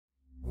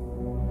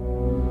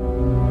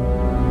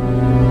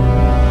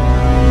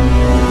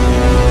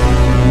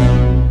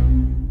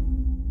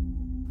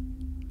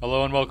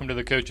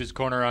Coach's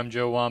Corner. I'm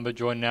Joe Wamba,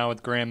 joined now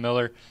with Graeme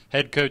Millar,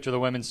 head coach of the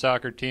women's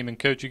soccer team. And,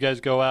 Coach, you guys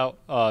go out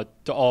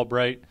to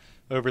Albright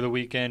over the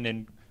weekend,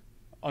 and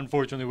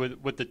unfortunately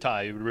with the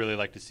tie, you would really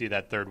like to see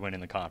that third win in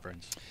the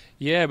conference.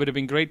 Yeah, it would have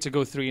been great to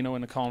go 3-0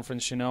 in the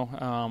conference,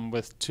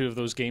 with two of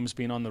those games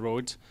being on the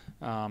road.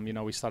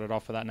 We started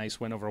off with that nice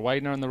win over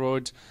Widener on the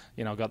road,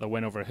 got the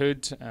win over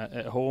Hood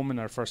at home in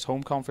our first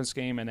home conference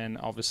game, and then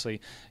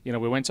obviously, we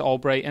went to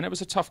Albright, and it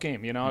was a tough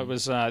game. It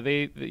was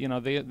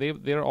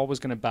they're always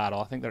going to battle.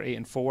 I think they're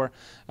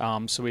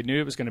 8-4, so we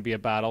knew it was going to be a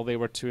battle. They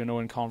were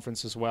 2-0 in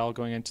conference as well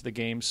going into the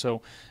game.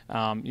 So,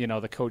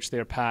 the coach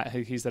there, Pat,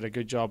 he's did a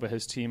good job of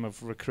his team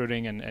of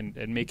recruiting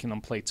and making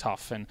them play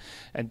tough, and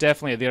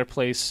definitely at their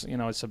place.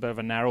 It's a bit of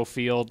a narrow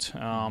field,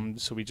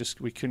 so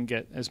we couldn't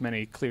get as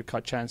many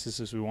clear-cut chances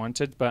as we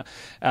wanted. But,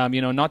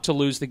 not to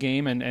lose the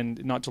game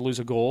and not to lose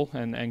a goal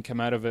and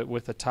come out of it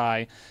with a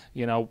tie,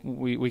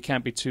 we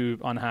can't be too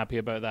unhappy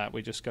about that.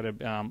 We just got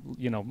to,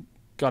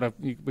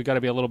 we got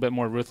to be a little bit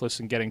more ruthless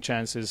in getting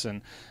chances,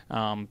 and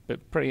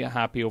but pretty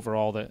happy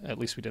overall that at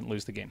least we didn't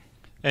lose the game.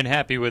 And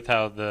happy with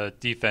how the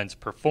defense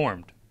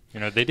performed.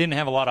 They didn't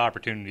have a lot of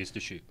opportunities to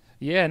shoot.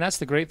 Yeah, and that's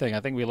the great thing. I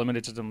think we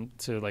limited them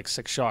to like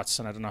 6 shots,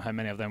 and I don't know how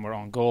many of them were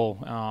on goal.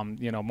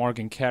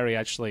 Morgan Carey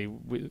actually,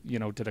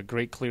 did a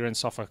great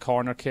clearance off a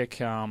corner kick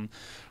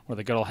where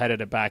the girl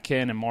headed it back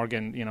in, and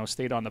Morgan,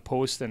 stayed on the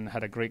post and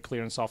had a great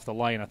clearance off the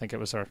line. I think it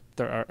was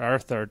our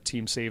third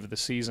team save of the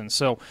season.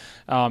 So,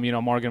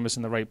 Morgan was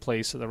in the right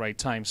place at the right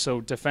time.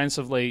 So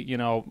defensively,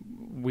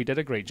 we did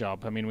a great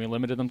job. I mean, we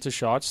limited them to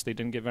shots. They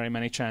didn't get very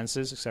many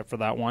chances except for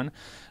that one.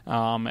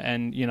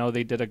 And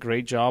they did a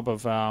great job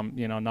of,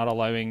 not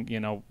allowing,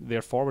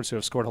 their forwards who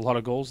have scored a lot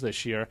of goals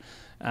this year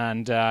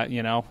and,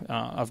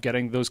 of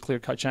getting those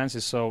clear-cut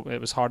chances. So it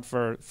was hard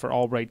for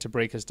Albright to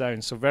break us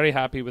down. So very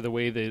happy with the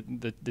way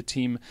the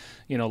team,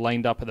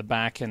 lined up at the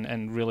back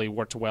and really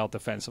worked well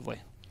defensively.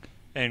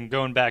 And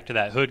going back to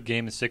that Hood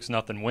game, a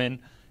 6-0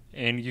 win,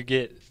 and you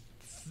get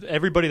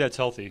everybody that's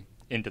healthy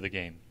into the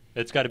game.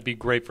 It's got to be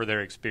great for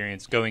their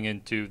experience going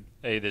into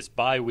this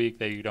bye week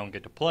that you don't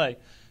get to play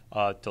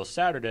till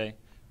Saturday.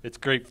 It's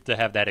great to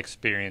have that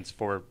experience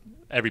for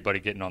everybody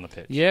getting on the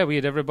pitch. Yeah, we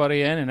had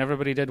everybody in, and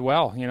everybody did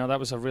well. That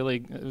was a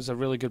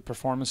really good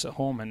performance at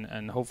home,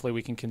 and hopefully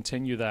we can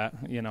continue that,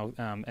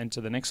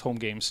 into the next home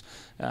games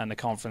in the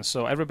conference.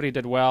 So everybody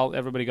did well.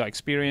 Everybody got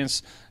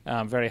experience.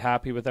 Very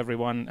happy with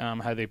everyone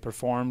how they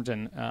performed,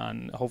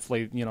 and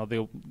hopefully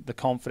the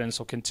confidence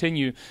will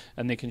continue,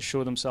 and they can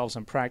show themselves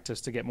in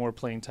practice to get more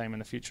playing time in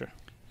the future.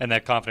 And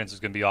that confidence is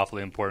going to be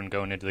awfully important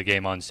going into the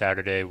game on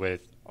Saturday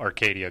with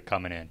Arcadia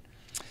coming in.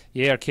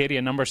 Yeah,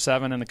 Arcadia, number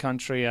 7 in the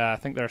country. I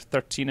think they're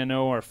 13-0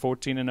 or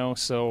 14-0.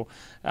 So,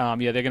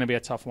 they're going to be a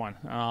tough one.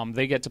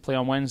 They get to play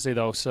on Wednesday,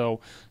 though. So,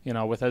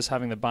 with us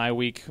having the bye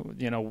week,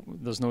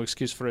 there's no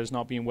excuse for us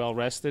not being well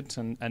rested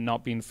and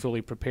not being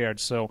fully prepared.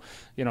 So,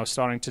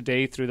 starting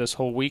today through this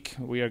whole week,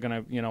 we are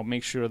going to,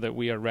 make sure that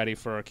we are ready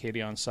for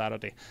Arcadia on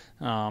Saturday.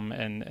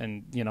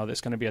 And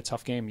it's going to be a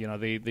tough game.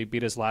 They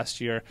beat us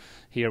last year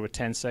here with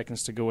 10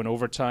 seconds to go in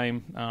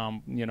overtime.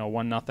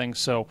 1-0.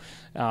 So,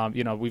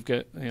 we've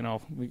got,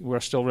 we're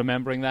still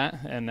remembering that,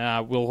 and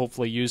we'll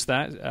hopefully use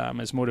that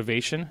as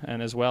motivation,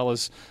 and as well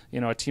as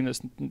a team that's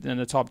in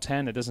the top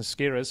 10. It doesn't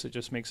scare us; it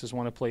just makes us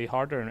want to play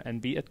harder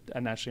and beat a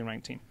nationally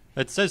ranked team.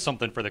 It says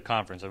something for the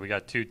conference that we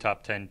got 2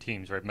 top 10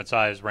 teams, right?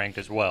 Messiah is ranked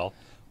as well.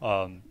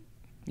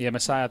 Yeah,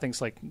 Messiah I think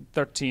is like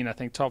 13. I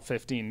think top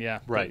 15. Yeah,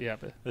 right.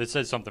 But it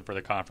says something for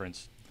the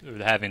conference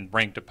having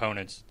ranked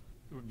opponents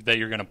that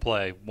you're going to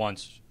play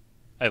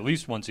at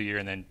least once a year,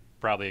 and then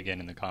probably again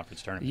in the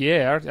conference tournament.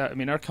 Yeah,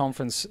 our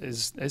conference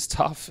is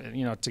tough.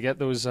 To get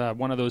those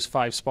one of those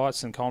 5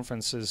 spots in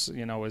conference is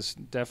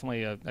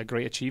definitely a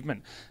great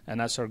achievement, and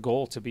that's our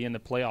goal, to be in the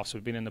playoffs.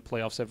 We've been in the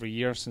playoffs every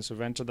year since we've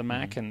entered the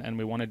MAC, and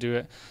we want to do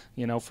it,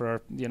 for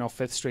our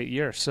 5th straight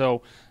year.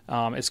 So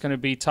it's going to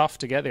be tough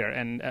to get there,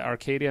 and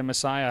Arcadia and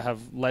Messiah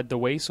have led the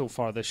way so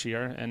far this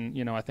year.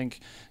 And I think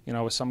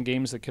with some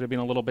games that could have been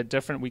a little bit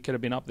different, we could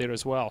have been up there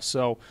as well.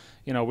 So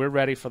we're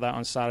ready for that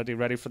on Saturday,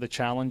 ready for the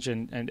challenge,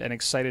 and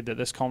excited that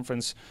this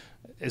conference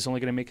is only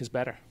going to make us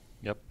better.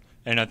 Yep.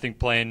 And I think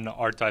playing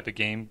our type of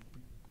game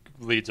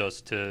leads us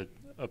to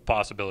a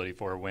possibility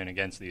for a win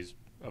against these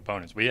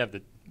opponents. You have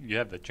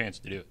the chance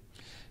to do it.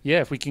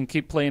 Yeah, if we can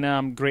keep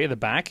playing great at the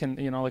back, and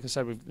like I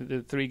said,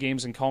 the 3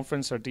 games in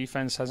conference, our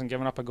defense hasn't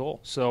given up a goal.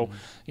 So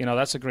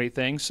that's a great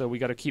thing. So we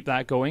got to keep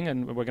that going,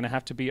 and we're going to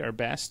have to be our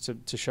best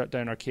to shut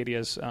down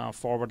Arcadia's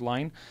forward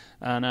line.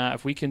 And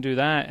if we can do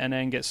that, and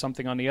then get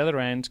something on the other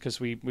end, because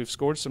we've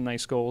scored some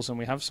nice goals, and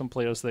we have some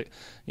players that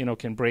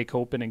can break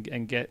open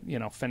and get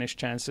finish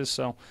chances.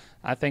 So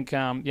I think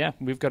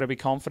we've got to be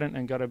confident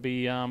and got to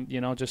be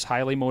just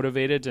highly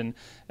motivated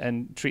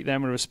and treat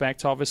them with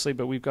respect, obviously.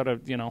 But we've got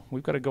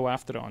to go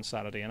after it on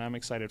Saturday, and I'm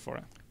excited for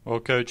it. Well,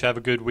 Coach, have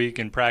a good week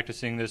in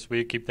practicing this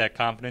week. Keep that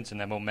confidence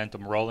and that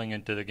momentum rolling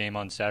into the game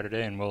on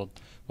Saturday, and we'll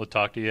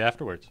talk to you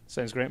afterwards.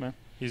 Sounds great, man.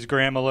 He's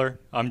Graeme Millar.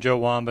 I'm Joe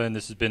Wamba, and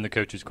this has been the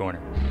Coach's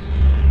Corner.